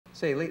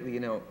Say, lately, you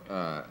know,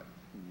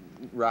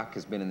 rock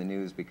has been in the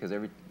news because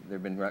there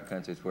have been rock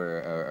concerts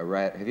where a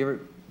riot. Have you ever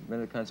been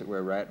to a concert where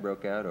a riot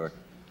broke out, or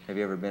have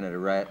you ever been at a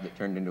riot that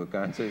turned into a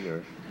concert,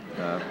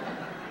 or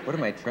what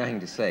am I trying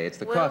to say? It's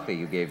the coffee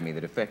you gave me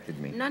that affected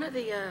me. None of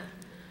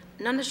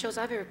the shows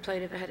I've ever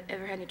played have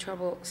ever had any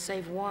trouble,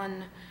 save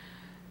one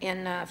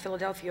in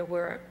Philadelphia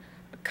where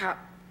a cop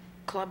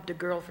clubbed a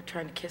girl for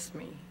trying to kiss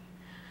me,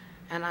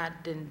 and I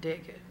didn't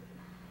dig it.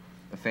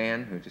 A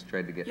fan who just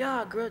tried to get...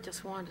 Yeah, a girl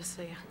just wanted to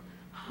say,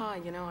 hi,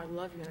 you know, I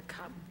love you, and a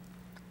cop,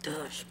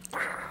 dush,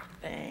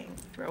 bang,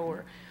 throw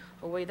her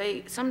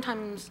away.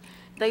 Sometimes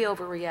they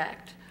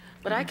overreact,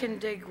 but I can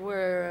dig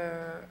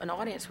where an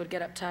audience would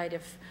get uptight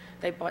if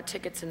they bought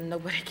tickets and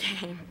nobody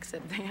came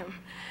except them,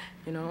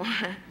 you know?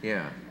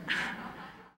 Yeah.